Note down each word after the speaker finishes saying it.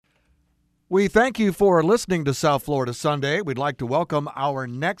We thank you for listening to South Florida Sunday. We'd like to welcome our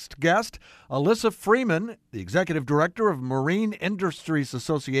next guest. Alyssa Freeman, the Executive Director of Marine Industries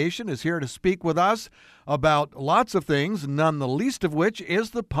Association, is here to speak with us about lots of things, none the least of which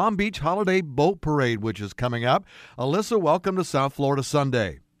is the Palm Beach Holiday Boat Parade, which is coming up. Alyssa, welcome to South Florida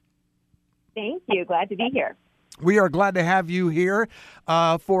Sunday. Thank you. Glad to be here. We are glad to have you here.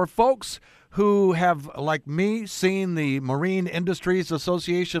 For folks who have, like me, seen the Marine Industries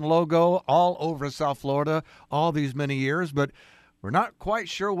Association logo all over South Florida all these many years, but we're not quite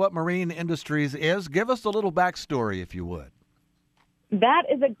sure what Marine Industries is. Give us a little backstory, if you would. That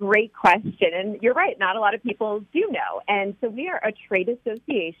is a great question, and you're right, not a lot of people do know. And so we are a trade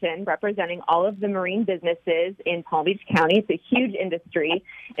association representing all of the marine businesses in Palm Beach County. It's a huge industry.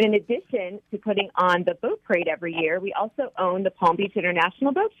 And in addition to putting on the boat parade every year, we also own the Palm Beach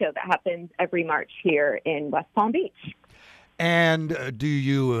International Boat Show that happens every March here in West Palm Beach. And do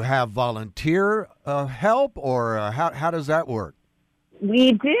you have volunteer help, or how does that work?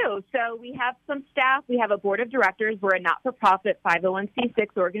 We do. So we have some staff. We have a board of directors. We're a not-for-profit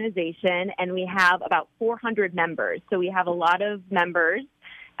 501c6 organization, and we have about 400 members. So we have a lot of members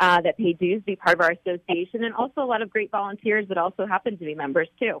that pay dues to be part of our association, and also a lot of great volunteers that also happen to be members,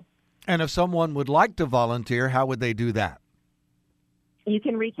 too. And if someone would like to volunteer, how would they do that? You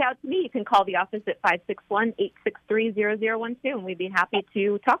can reach out to me. You can call the office at 561-863-0012, and we'd be happy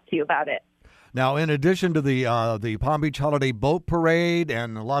to talk to you about it. Now, in addition to the Palm Beach Holiday Boat Parade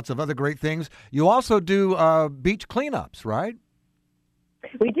and lots of other great things, you also do beach cleanups, right?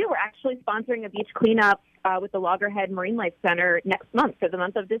 We do. We're actually sponsoring a beach cleanup with the Loggerhead Marine Life Center next month for the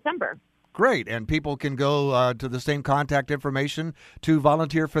month of December. Great. And people can go to the same contact information to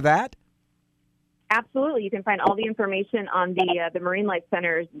volunteer for that? Absolutely. You can find all the information on the Marine Life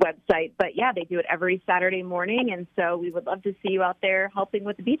Center's website. But, yeah, they do it every Saturday morning, and so we would love to see you out there helping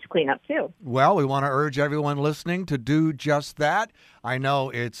with the beach cleanup, too. Well, we want to urge everyone listening to do just that. I know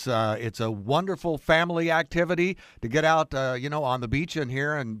it's a wonderful family activity to get out, on the beach in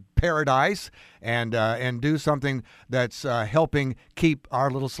here in paradise and do something that's helping keep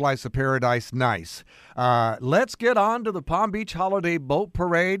our little slice of paradise nice. Let's get on to the Palm Beach Holiday Boat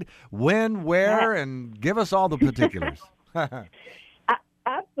Parade. When, where, and give us all the particulars.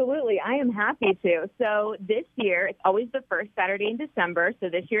 Absolutely. I am happy to. So this year, it's always the first Saturday in December. So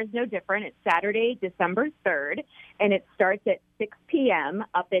this year is no different. It's Saturday, December 3rd, and it starts at 6 p.m.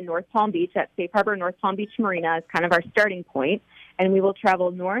 up in North Palm Beach at Safe Harbor North Palm Beach Marina is kind of our starting point. And we will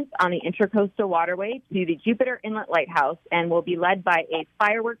travel north on the Intracoastal Waterway to the Jupiter Inlet Lighthouse, and we'll be led by a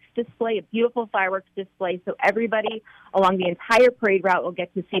fireworks display, a beautiful fireworks display. So everybody along the entire parade route will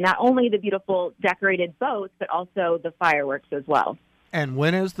get to see not only the beautiful decorated boats, but also the fireworks as well. And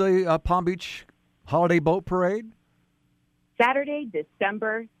when is the Palm Beach Holiday Boat Parade? Saturday,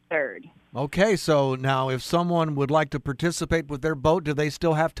 December 3rd. Okay, so now if someone would like to participate with their boat, do they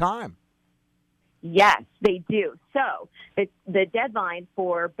still have time? Yes, they do. So the deadline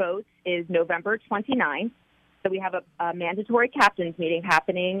for boats is November 29th. So we have a mandatory captain's meeting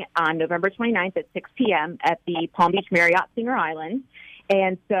happening on November 29th at 6 p.m. at the Palm Beach Marriott Singer Island.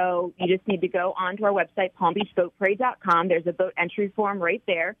 And so you just need to go onto our website, palmbeachboatparade.com. There's a boat entry form right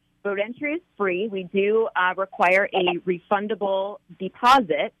there. Boat entry is free. We do require a refundable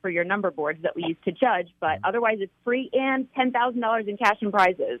deposit for your number boards that we use to judge, but otherwise it's free and $10,000 in cash and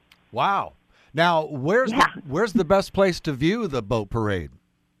prizes. Wow. Now, where's the best place to view the boat parade?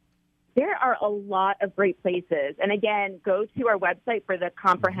 There are a lot of great places. And again, go to our website for the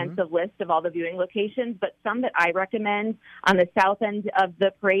comprehensive list of all the viewing locations. But some that I recommend on the south end of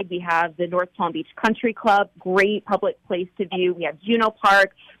the parade, we have the North Palm Beach Country Club, great public place to view. We have Juneau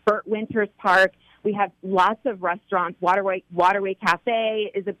Park, Burt Winters Park. We have lots of restaurants. Waterway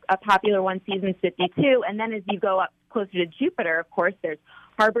Cafe is a popular one, Seasons 52. And then as you go up closer to Jupiter, of course, there's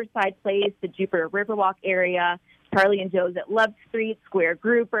Harborside Place, the Jupiter Riverwalk area, Charlie and Joe's at Love Street, Square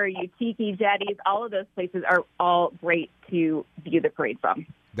Grouper, Utiki Jetties. All of those places are all great to view the parade from.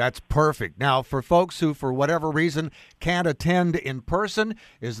 That's perfect. Now, for folks who, for whatever reason, can't attend in person,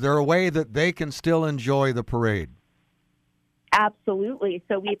 is there a way that they can still enjoy the parade? Absolutely.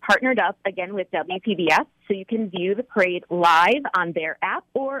 So we partnered up, again, with WPBS, so you can view the parade live on their app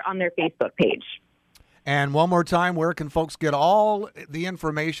or on their Facebook page. And one more time, where can folks get all the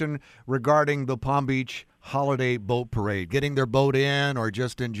information regarding the Palm Beach Holiday Boat Parade, getting their boat in or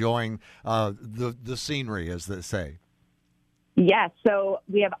just enjoying the scenery, as they say? Yes, so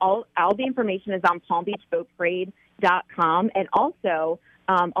we have all the information is on palmbeachboatparade.com, and also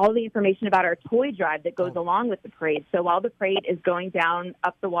all the information about our toy drive that goes along with the parade. So while the parade is going down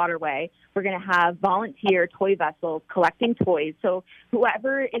up the waterway, we're going to have volunteer toy vessels collecting toys. So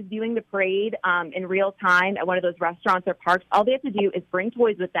whoever is viewing the parade in real time at one of those restaurants or parks, all they have to do is bring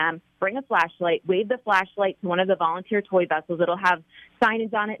toys with them, bring a flashlight, wave the flashlight to one of the volunteer toy vessels. It'll have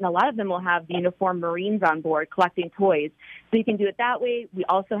signage on it, and a lot of them will have the uniformed Marines on board collecting toys. So you can do it that way. We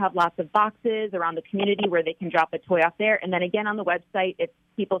also have lots of boxes around the community where they can drop a toy off there. And then again on the website, if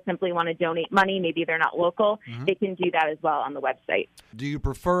people simply want to donate money, maybe they're not local, they can do that as well on the website. Do you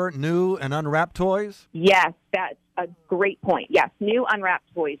prefer new and unwrapped toys? Yes, that's a great point. Yes, new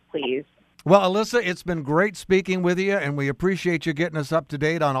unwrapped toys, please. Well, Alyssa, it's been great speaking with you, and we appreciate you getting us up to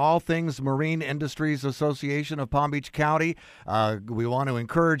date on all things Marine Industries Association of Palm Beach County. We want to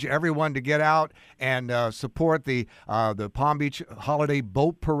encourage everyone to get out and support the Palm Beach Holiday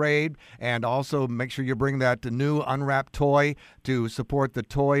Boat Parade, and also make sure you bring that new unwrapped toy to support the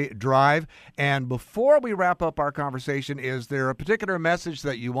toy drive. And before we wrap up our conversation, is there a particular message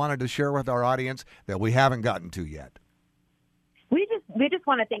that you wanted to share with our audience that we haven't gotten to yet? We just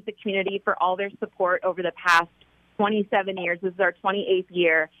want to thank the community for all their support over the past 27 years. This is our 28th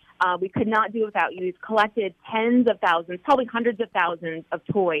year. We could not do without you. We've collected tens of thousands, probably hundreds of thousands of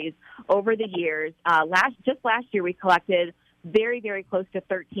toys over the years. Just last year, we collected very, very close to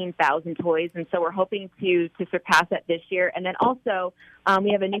 13,000 toys, and so we're hoping to surpass that this year. And then also,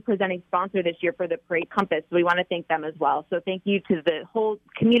 we have a new presenting sponsor this year for the parade, Compass. So we want to thank them as well. So thank you to the whole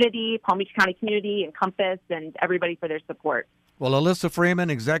community, Palm Beach County community, and Compass, and everybody for their support. Well, Alyssa Freeman,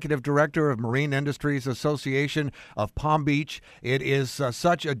 Executive Director of Marine Industries Association of Palm Beach, it is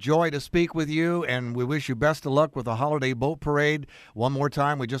such a joy to speak with you, and we wish you best of luck with the Holiday Boat Parade. One more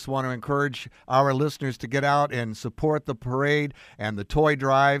time, we just want to encourage our listeners to get out and support the parade and the toy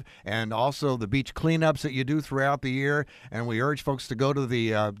drive, and also the beach cleanups that you do throughout the year. And we urge folks to go to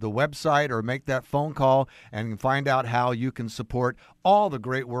the website or make that phone call and find out how you can support all the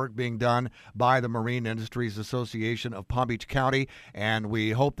great work being done by the Marine Industries Association of Palm Beach County. And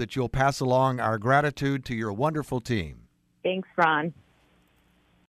we hope that you'll pass along our gratitude to your wonderful team. Thanks, Ron.